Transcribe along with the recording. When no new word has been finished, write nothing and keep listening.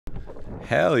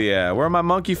Hell yeah. Where are my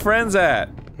monkey friends at?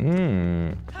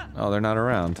 Hmm. Oh, they're not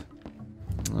around.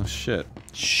 Oh, shit.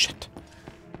 Shit.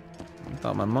 I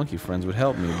thought my monkey friends would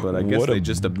help me, but I guess they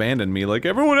just abandoned me like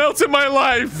everyone else in my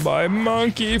life! My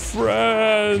monkey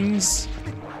friends!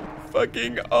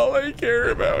 Fucking all I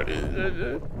care about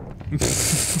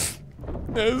is...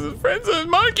 friends with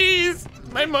monkeys!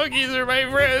 My monkeys are my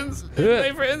friends!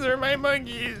 My friends are my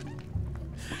monkeys!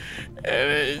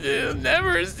 And they'll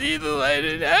never see the light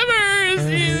and never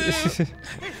see them!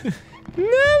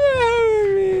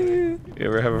 Never! You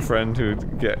ever have a friend who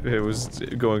was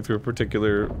going through a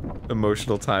particular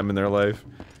emotional time in their life,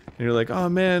 and you're like, "Oh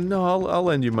man, no, I'll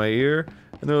lend you my ear,"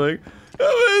 and they're like,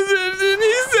 "Oh, and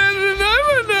he said it, I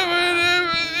would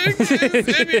never, and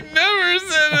he never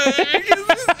said it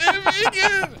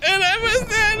and I was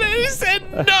sad, and he said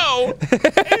no,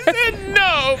 he said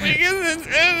no because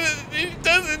it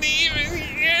doesn't even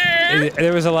care."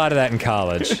 There was a lot of that in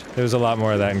college. There was a lot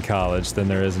more of that in college than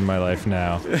there is in my life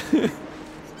now.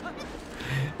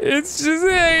 It's just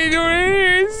I don't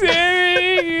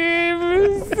understand.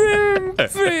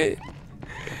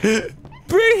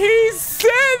 But he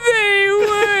said they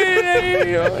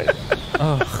would.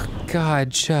 Oh God,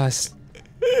 just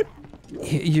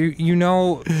you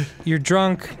know you're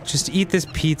drunk. Just eat this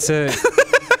pizza.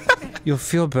 You'll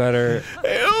feel better. I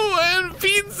don't want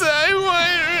pizza. I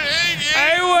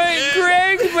want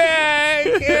Greg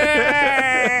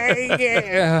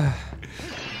back.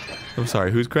 I'm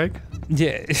sorry. Who's Greg?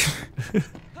 Yeah.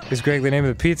 Is Greg the name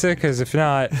of the pizza? Because if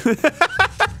not,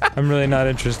 I'm really not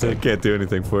interested. I can't do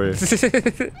anything for you.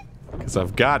 Because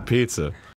I've got pizza.